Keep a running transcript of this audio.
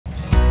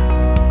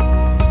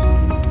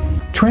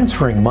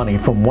Transferring money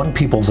from one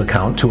people's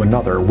account to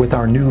another with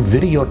our new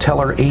Video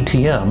Teller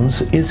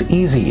ATMs is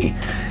easy.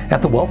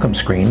 At the welcome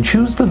screen,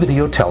 choose the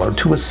Video Teller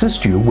to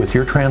assist you with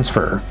your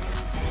transfer.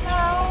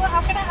 Hello,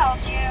 how can I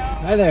help you?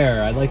 Hi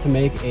there, I'd like to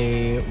make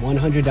a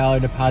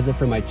 $100 deposit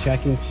from my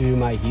checking to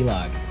my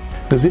HELOC.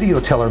 The Video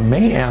Teller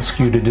may ask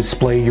you to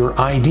display your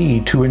ID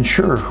to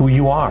ensure who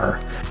you are.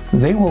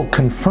 They will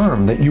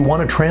confirm that you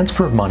want to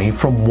transfer money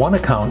from one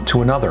account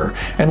to another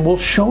and will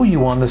show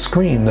you on the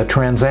screen the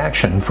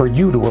transaction for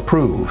you to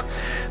approve.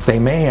 They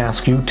may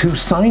ask you to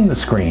sign the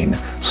screen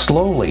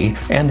slowly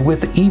and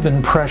with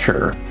even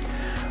pressure.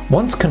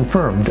 Once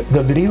confirmed,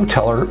 the Video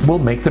Teller will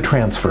make the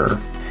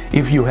transfer.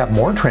 If you have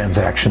more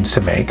transactions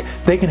to make,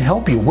 they can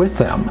help you with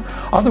them.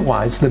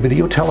 Otherwise, the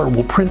Video Teller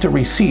will print a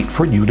receipt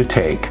for you to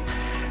take.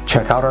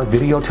 Check out our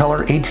Video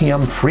Teller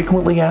ATM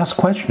frequently asked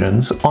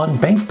questions on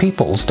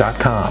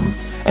bankpeoples.com.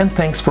 And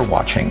thanks for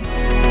watching.